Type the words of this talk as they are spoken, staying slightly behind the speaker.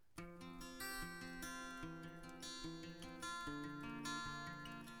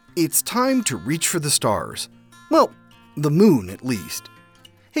it's time to reach for the stars. Well, the moon at least.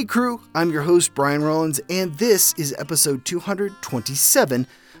 Hey crew, I'm your host Brian Rollins, and this is episode 227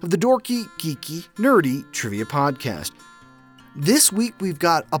 of the Dorky, Geeky, Nerdy Trivia Podcast. This week we've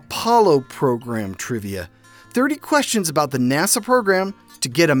got Apollo program trivia. 30 questions about the NASA program to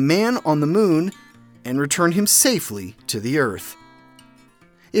get a man on the moon and return him safely to the Earth.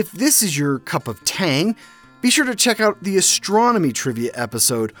 If this is your cup of tang, be sure to check out the astronomy trivia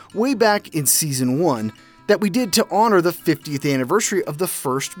episode way back in season 1 that we did to honor the 50th anniversary of the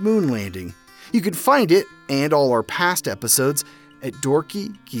first moon landing. You can find it and all our past episodes at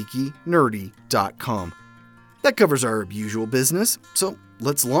dorkygeekynerdy.com. That covers our usual business, so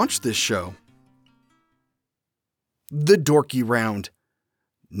let's launch this show. The Dorky Round.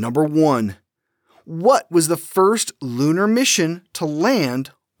 Number 1. What was the first lunar mission to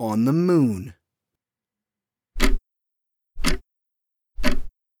land on the moon?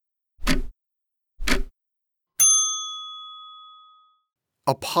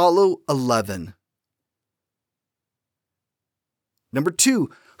 Apollo 11. Number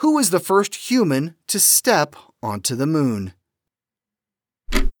 2. Who was the first human to step onto the moon?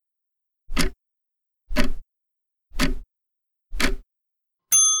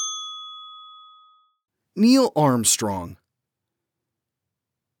 Neil Armstrong.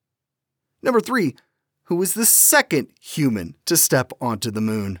 Number 3. Who was the second human to step onto the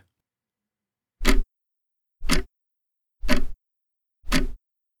moon?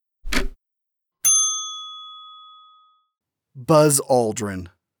 Buzz Aldrin.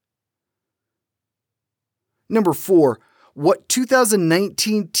 Number 4. What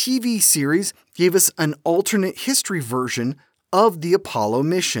 2019 TV series gave us an alternate history version of the Apollo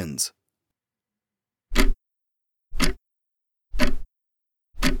missions?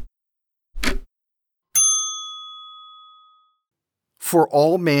 For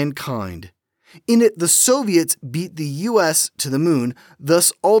All Mankind. In it, the Soviets beat the US to the moon,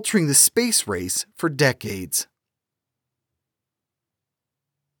 thus altering the space race for decades.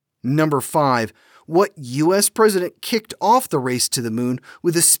 Number 5. What US president kicked off the race to the moon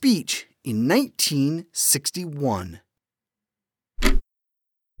with a speech in 1961?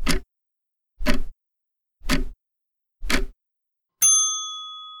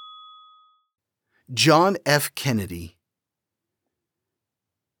 John F. Kennedy.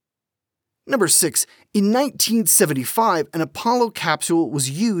 Number 6. In 1975, an Apollo capsule was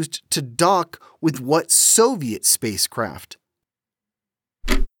used to dock with what Soviet spacecraft?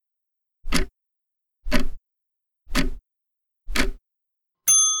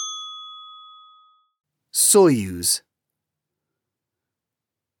 Soyuz.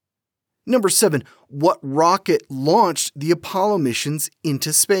 Number 7. What rocket launched the Apollo missions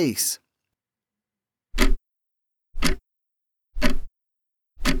into space?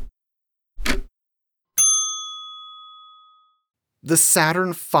 The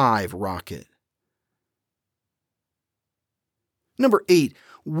Saturn V rocket. Number 8.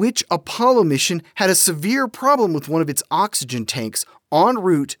 Which Apollo mission had a severe problem with one of its oxygen tanks en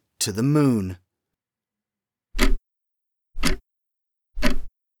route to the moon?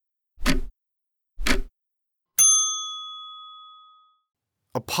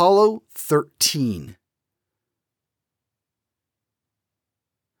 Apollo 13.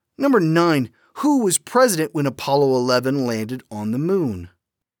 Number 9. Who was president when Apollo 11 landed on the moon?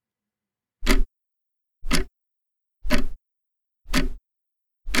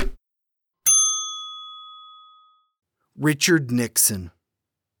 Richard Nixon.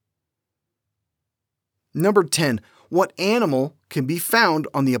 Number 10. What animal can be found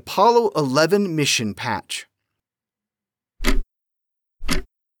on the Apollo 11 mission patch?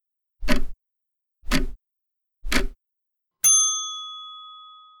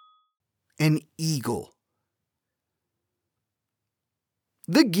 An eagle.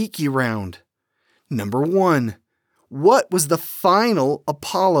 The Geeky Round. Number 1. What was the final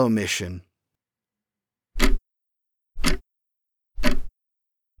Apollo mission?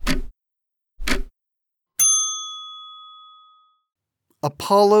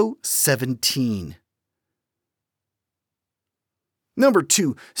 Apollo 17. Number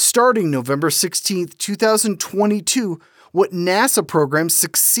 2. Starting November 16, 2022, what NASA program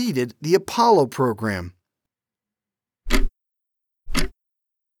succeeded the Apollo program?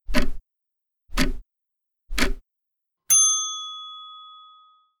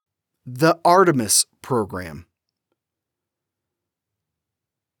 The Artemis program.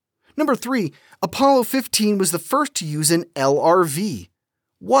 Number 3. Apollo 15 was the first to use an LRV.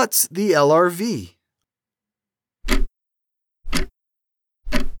 What's the LRV?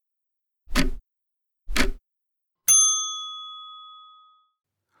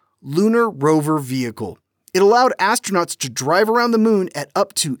 Lunar Rover Vehicle. It allowed astronauts to drive around the moon at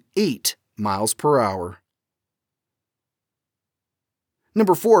up to 8 miles per hour.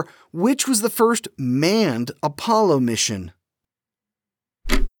 Number 4, which was the first manned Apollo mission?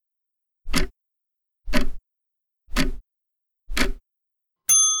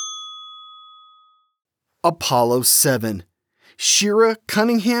 Apollo 7. Shira,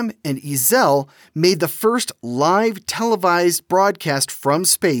 Cunningham, and Ezel made the first live televised broadcast from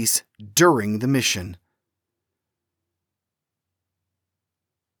space during the mission.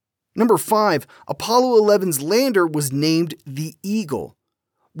 Number 5, Apollo 11's lander was named the Eagle.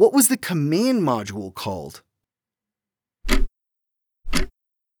 What was the command module called?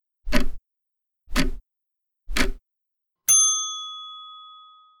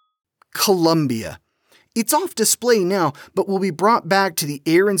 Columbia. It's off display now, but will be brought back to the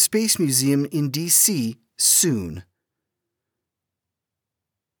Air and Space Museum in D.C. soon.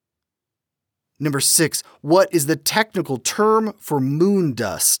 Number 6, what is the technical term for moon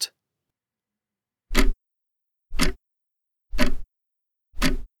dust?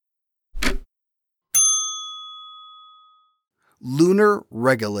 Lunar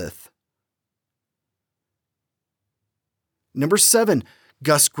regolith. Number 7,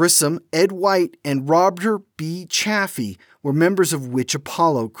 Gus Grissom, Ed White, and Roger B. Chaffee were members of which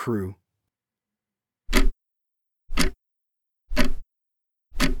Apollo crew?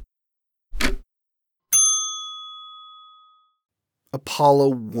 Apollo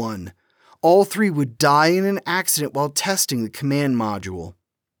 1. All 3 would die in an accident while testing the command module.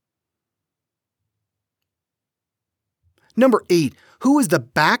 Number 8. Who was the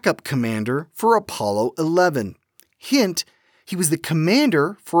backup commander for Apollo 11? Hint, he was the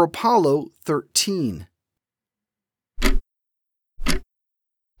commander for Apollo 13.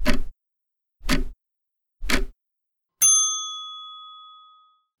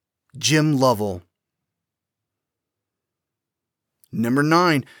 Jim Lovell. Number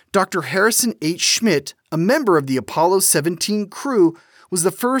 9. Dr. Harrison H. Schmitt, a member of the Apollo 17 crew, was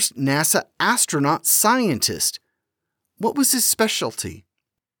the first NASA astronaut scientist. What was his specialty?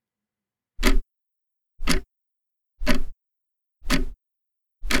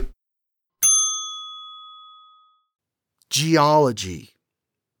 Geology.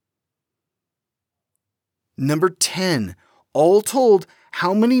 Number 10. All told,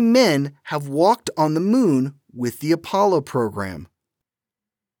 how many men have walked on the moon with the Apollo program?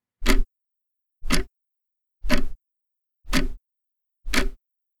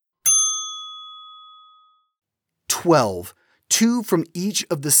 "12, 2 from each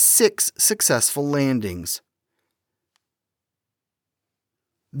of the 6 successful landings."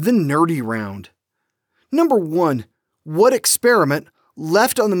 The nerdy round. Number 1. What experiment,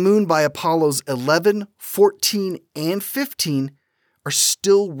 left on the moon by Apollos 11, 14, and 15, are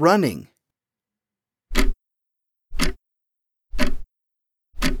still running?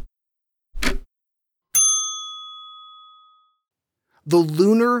 The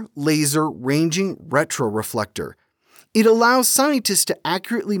Lunar Laser Ranging Retroreflector. It allows scientists to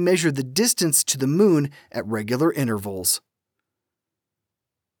accurately measure the distance to the moon at regular intervals.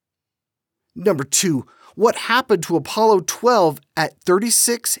 Number 2. What happened to Apollo 12 at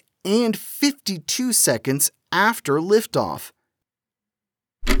 36 and 52 seconds after liftoff?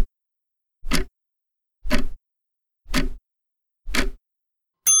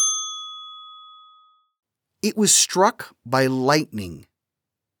 It was struck by lightning.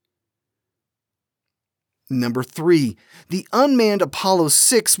 Number 3. The unmanned Apollo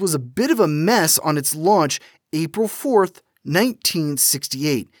 6 was a bit of a mess on its launch April 4th,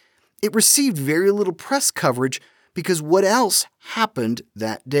 1968. It received very little press coverage because what else happened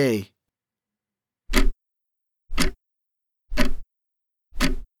that day?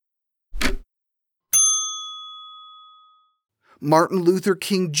 Martin Luther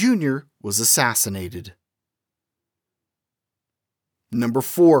King Jr. was assassinated. Number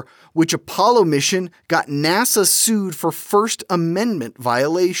 4. Which Apollo mission got NASA sued for First Amendment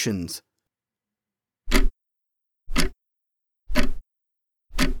violations?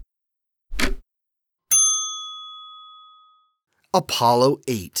 Apollo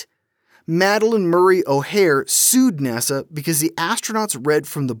 8. Madalyn Murray O'Hair sued NASA because the astronauts read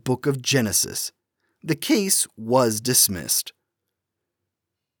from the Book of Genesis. The case was dismissed.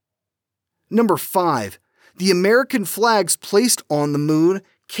 Number 5. The American flags placed on the moon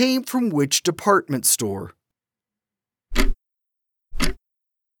came from which department store?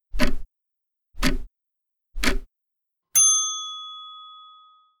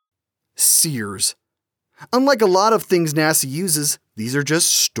 Sears. Unlike a lot of things NASA uses, these are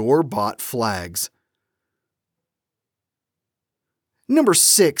just store-bought flags. Number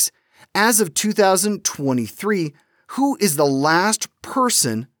 6. As of 2023, who is the last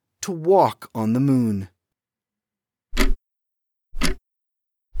person to walk on the moon?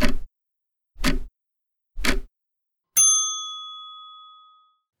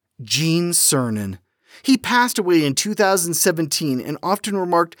 Gene Cernan. He passed away in 2017 and often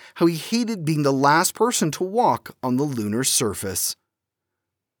remarked how he hated being the last person to walk on the lunar surface.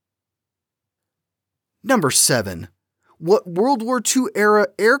 Number 7. What World War II-era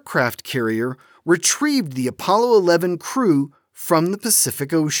aircraft carrier retrieved the Apollo 11 crew from the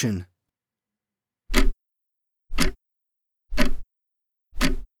Pacific Ocean?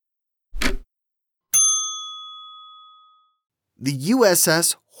 The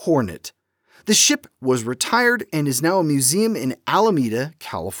USS Hornet. The ship was retired and is now a museum in Alameda,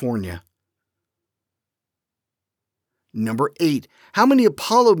 California. Number 8. How many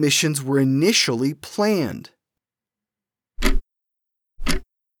Apollo missions were initially planned?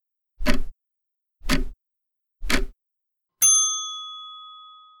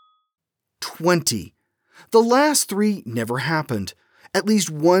 20. The last 3 never happened. At least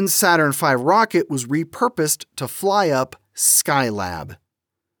one Saturn V rocket was repurposed to fly up Skylab.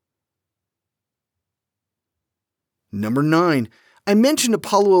 Number 9. I mentioned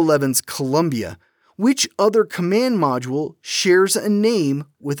Apollo 11's Columbia. Which other command module shares a name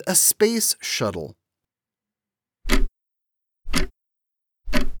with a space shuttle?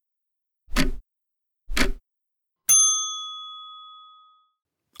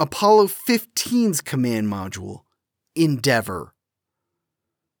 Apollo 15's command module, Endeavour.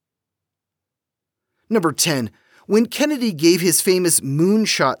 Number 10. When Kennedy gave his famous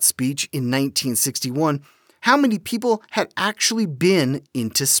moonshot speech in 1961, how many people had actually been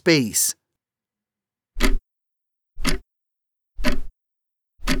into space?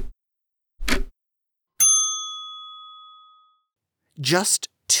 Just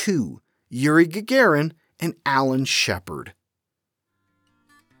 2, Yuri Gagarin and Alan Shepard.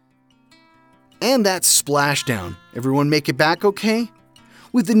 And that's Splashdown. Everyone make it back okay?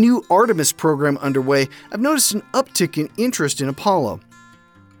 With the new Artemis program underway, I've noticed an uptick in interest in Apollo.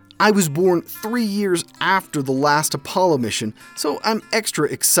 I was born 3 years after the last Apollo mission, so I'm extra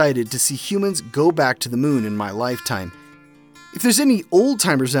excited to see humans go back to the moon in my lifetime. If there's any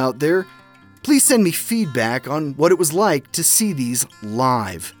old-timers out there, please send me feedback on what it was like to see these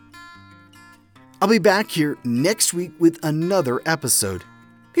live. I'll be back here next week with another episode.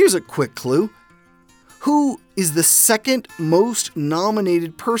 Here's a quick clue. Who is the second most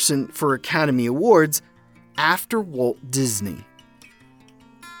nominated person for Academy Awards after Walt Disney?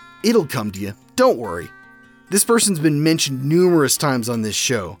 It'll come to you, don't worry. This person's been mentioned numerous times on this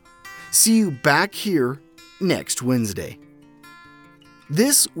show. See you back here next Wednesday.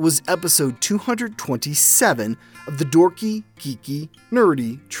 This was episode 227 of the Dorky, Geeky,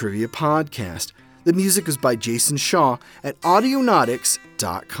 Nerdy Trivia Podcast. The music is by Jason Shaw at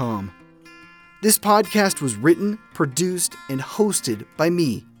Audionautics.com. This podcast was written, produced, and hosted by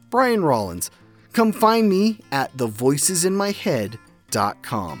me, Brian Rollins. Come find me at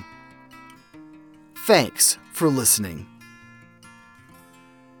thevoicesinmyhead.com. Thanks for listening.